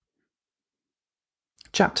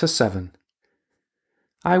Chapter 7.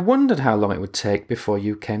 "I wondered how long it would take before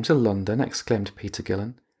you came to London," exclaimed Peter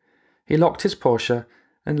Gillen. He locked his Porsche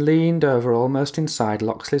and leaned over almost inside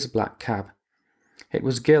Locksley's black cab. It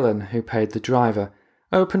was Gillen who paid the driver,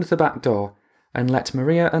 opened the back door, and let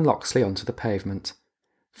Maria and Locksley onto the pavement.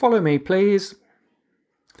 "Follow me, please."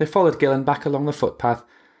 They followed Gillen back along the footpath,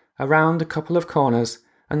 around a couple of corners,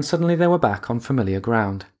 and suddenly they were back on familiar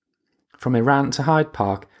ground. From Iran to Hyde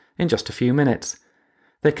Park in just a few minutes.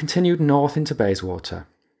 They continued north into Bayswater.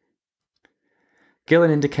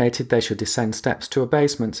 Gillen indicated they should descend steps to a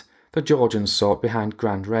basement, the Georgians sought behind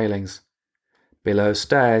grand railings. Below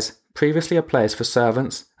stairs, previously a place for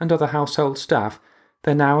servants and other household staff,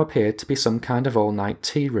 there now appeared to be some kind of all-night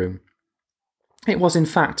tea room. It was in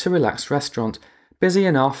fact a relaxed restaurant, busy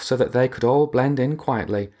enough so that they could all blend in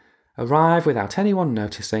quietly, arrive without anyone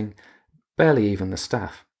noticing, barely even the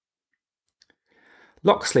staff.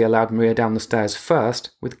 Locksley allowed Maria down the stairs first,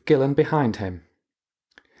 with Gillen behind him.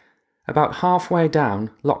 About halfway down,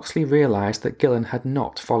 Locksley realised that Gillen had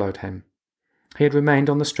not followed him. He had remained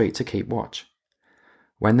on the street to keep watch.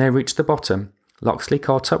 When they reached the bottom, Locksley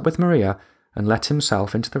caught up with Maria and let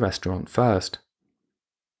himself into the restaurant first.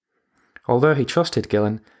 Although he trusted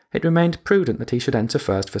Gillen, it remained prudent that he should enter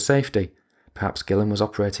first for safety. Perhaps Gillen was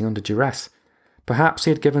operating under duress. Perhaps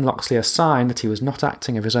he had given Locksley a sign that he was not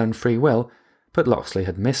acting of his own free will, but Locksley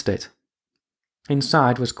had missed it.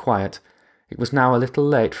 Inside was quiet. It was now a little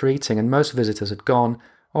late for eating, and most visitors had gone,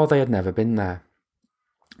 or they had never been there.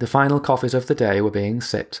 The final coffees of the day were being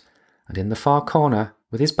sipped, and in the far corner,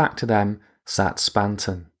 with his back to them, sat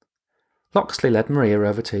Spanton. Locksley led Maria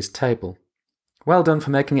over to his table. "Well done for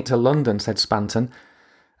making it to London," said Spanton.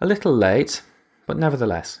 "A little late, but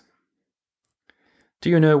nevertheless." "Do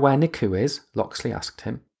you know where Niku is?" Locksley asked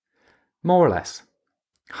him. "More or less."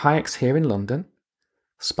 "Hayek's here in London?"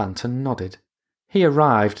 Spanton nodded. "He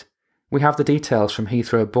arrived. We have the details from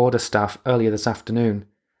Heathrow border staff earlier this afternoon.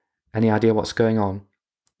 Any idea what's going on?"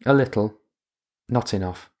 "A little. Not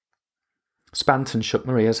enough." Spanton shook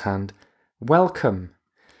Maria's hand. "Welcome.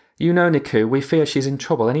 You know Niku, we fear she's in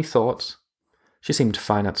trouble. Any thoughts?" "She seemed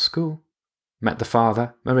fine at school." "Met the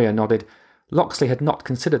father?" Maria nodded. Locksley had not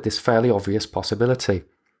considered this fairly obvious possibility.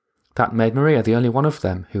 That made Maria the only one of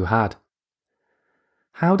them who had.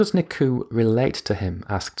 "How does Niku relate to him?"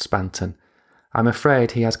 asked Spanton. "I'm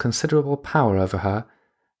afraid he has considerable power over her.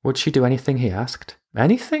 Would she do anything he asked?"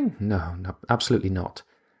 "Anything? No, absolutely not.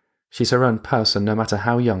 She's her own person, no matter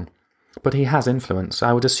how young. But he has influence.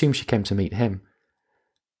 I would assume she came to meet him."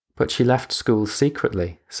 "But she left school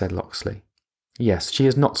secretly," said Locksley. "Yes, she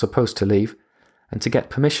is not supposed to leave, and to get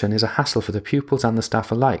permission is a hassle for the pupils and the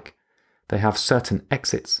staff alike. They have certain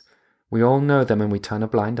exits. We all know them and we turn a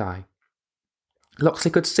blind eye."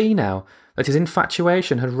 Locksley could see now that his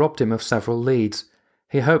infatuation had robbed him of several leads.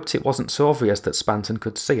 He hoped it wasn't so obvious that Spanton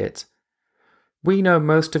could see it. "We know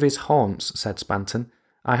most of his haunts," said Spanton.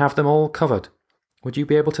 "I have them all covered. Would you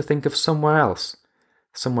be able to think of somewhere else?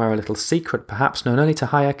 Somewhere a little secret, perhaps known only to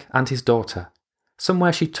Hayek and his daughter.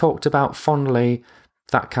 Somewhere she talked about fondly,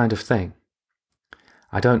 that kind of thing."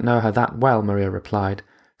 "I don't know her that well," Maria replied.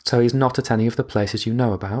 "So he's not at any of the places you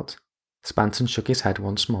know about?" Spanton shook his head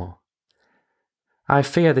once more. "I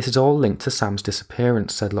fear this is all linked to Sam's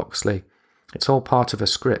disappearance," said Locksley. "It's all part of a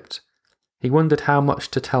script." He wondered how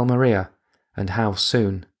much to tell Maria, and how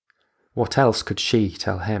soon. What else could she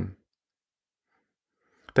tell him?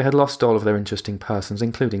 They had lost all of their interesting persons,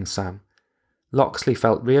 including Sam. Locksley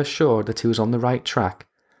felt reassured that he was on the right track,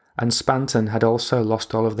 and Spanton had also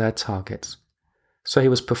lost all of their targets. So he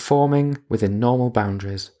was performing within normal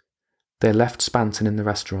boundaries. They left Spanton in the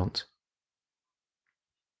restaurant.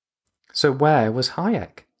 So where was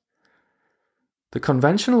Hayek? The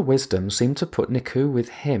conventional wisdom seemed to put Niku with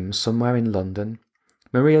him somewhere in London.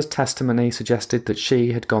 Maria's testimony suggested that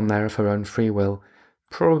she had gone there of her own free will,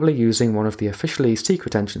 probably using one of the officially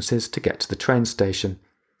secret entrances to get to the train station.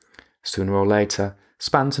 Sooner or later,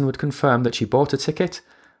 Spanton would confirm that she bought a ticket,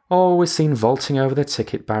 or was seen vaulting over the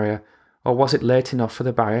ticket barrier, or was it late enough for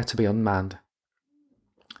the barrier to be unmanned?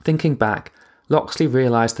 Thinking back, Locksley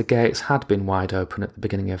realised the gates had been wide open at the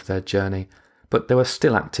beginning of their journey, but they were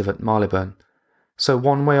still active at Marylebone. So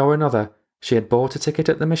one way or another, she had bought a ticket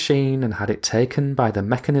at the machine and had it taken by the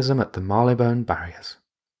mechanism at the Marylebone barriers.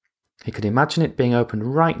 He could imagine it being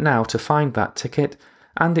opened right now to find that ticket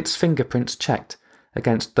and its fingerprints checked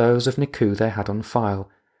against those of Niku they had on file.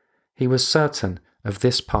 He was certain of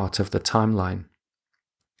this part of the timeline.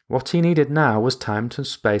 What he needed now was time and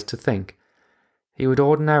space to think. He would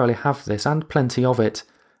ordinarily have this and plenty of it,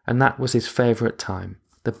 and that was his favourite time,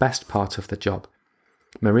 the best part of the job.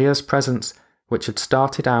 Maria's presence which had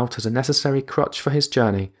started out as a necessary crutch for his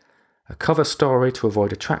journey, a cover story to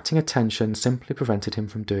avoid attracting attention, simply prevented him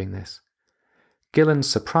from doing this. Gillen's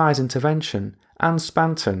surprise intervention and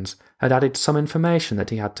Spanton's had added some information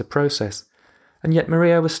that he had to process, and yet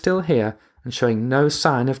Maria was still here and showing no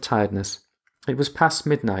sign of tiredness. It was past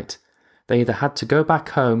midnight. They either had to go back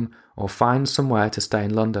home or find somewhere to stay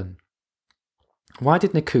in London. Why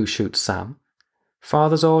did Nikou shoot Sam?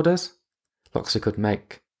 Father's orders? Loxley could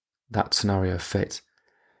make that scenario fit.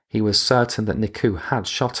 He was certain that Nikou had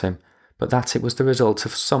shot him, but that it was the result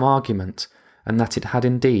of some argument, and that it had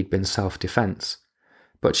indeed been self-defence.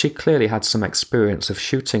 But she clearly had some experience of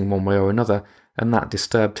shooting one way or another, and that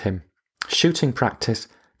disturbed him. Shooting practice,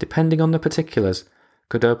 depending on the particulars,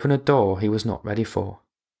 could open a door he was not ready for.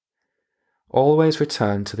 Always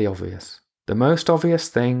return to the obvious. The most obvious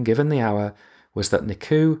thing, given the hour, was that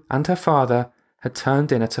Nikou and her father had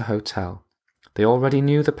turned in at a hotel. They already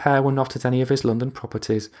knew the pair were not at any of his London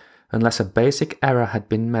properties, unless a basic error had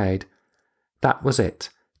been made. That was it.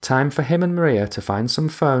 Time for him and Maria to find some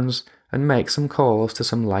phones and make some calls to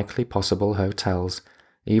some likely possible hotels,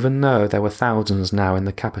 even though there were thousands now in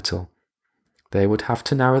the capital. They would have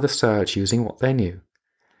to narrow the search using what they knew.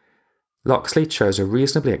 Loxley chose a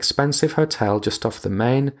reasonably expensive hotel just off the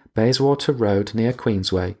main Bayswater Road near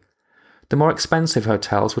Queensway. The more expensive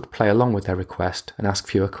hotels would play along with their request and ask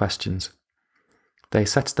fewer questions. They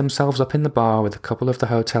set themselves up in the bar with a couple of the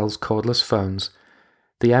hotel's cordless phones.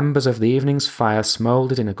 The embers of the evening's fire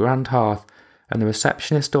smouldered in a grand hearth, and the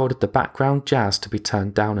receptionist ordered the background jazz to be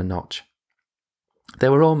turned down a notch. They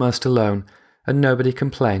were almost alone, and nobody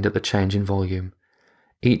complained at the change in volume.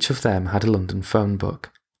 Each of them had a London phone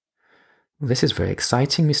book. "This is very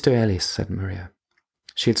exciting, Mr. Ellis," said Maria.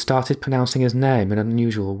 She had started pronouncing his name in an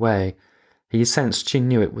unusual way. He sensed she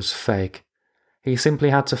knew it was fake. He simply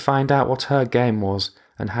had to find out what her game was,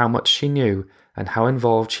 and how much she knew, and how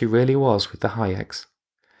involved she really was with the Hayeks.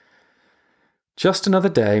 "Just another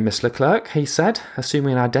day, Miss Leclerc," he said,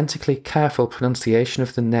 assuming an identically careful pronunciation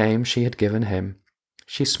of the name she had given him.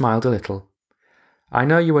 She smiled a little. "I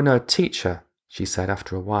know you were no teacher," she said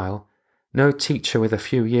after a while. "No teacher with a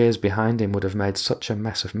few years behind him would have made such a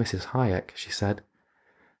mess of Mrs. Hayek," she said.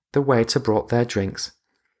 The waiter brought their drinks.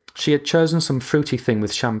 She had chosen some fruity thing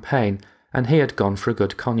with champagne, and he had gone for a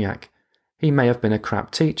good cognac. He may have been a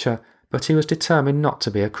crap teacher, but he was determined not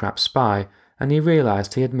to be a crap spy, and he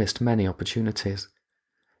realised he had missed many opportunities.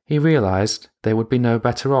 He realised they would be no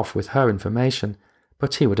better off with her information,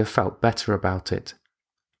 but he would have felt better about it.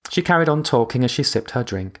 She carried on talking as she sipped her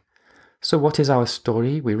drink. "So what is our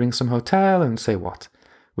story? We ring some hotel and say what?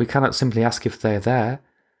 We cannot simply ask if they are there.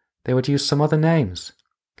 They would use some other names."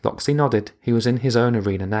 Loxley nodded. He was in his own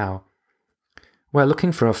arena now. "We're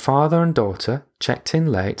looking for a father and daughter, checked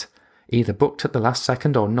in late, either booked at the last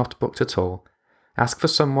second or not booked at all. Ask for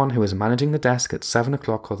someone who is managing the desk at 7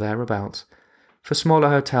 o'clock or thereabouts. For smaller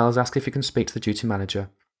hotels, ask if you can speak to the duty manager.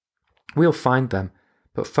 We'll find them,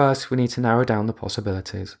 but first we need to narrow down the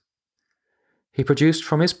possibilities." He produced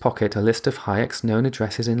from his pocket a list of Hayek's known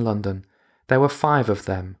addresses in London. There were 5 of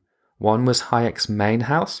them. One was Hayek's main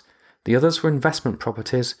house, the others were investment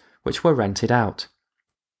properties which were rented out.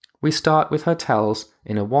 We start with hotels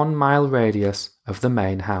in a 1-mile radius of the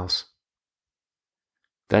main house.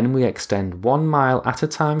 Then we extend 1 mile at a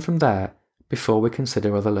time from there before we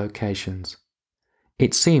consider other locations.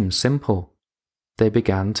 It seemed simple. They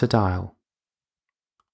began to dial.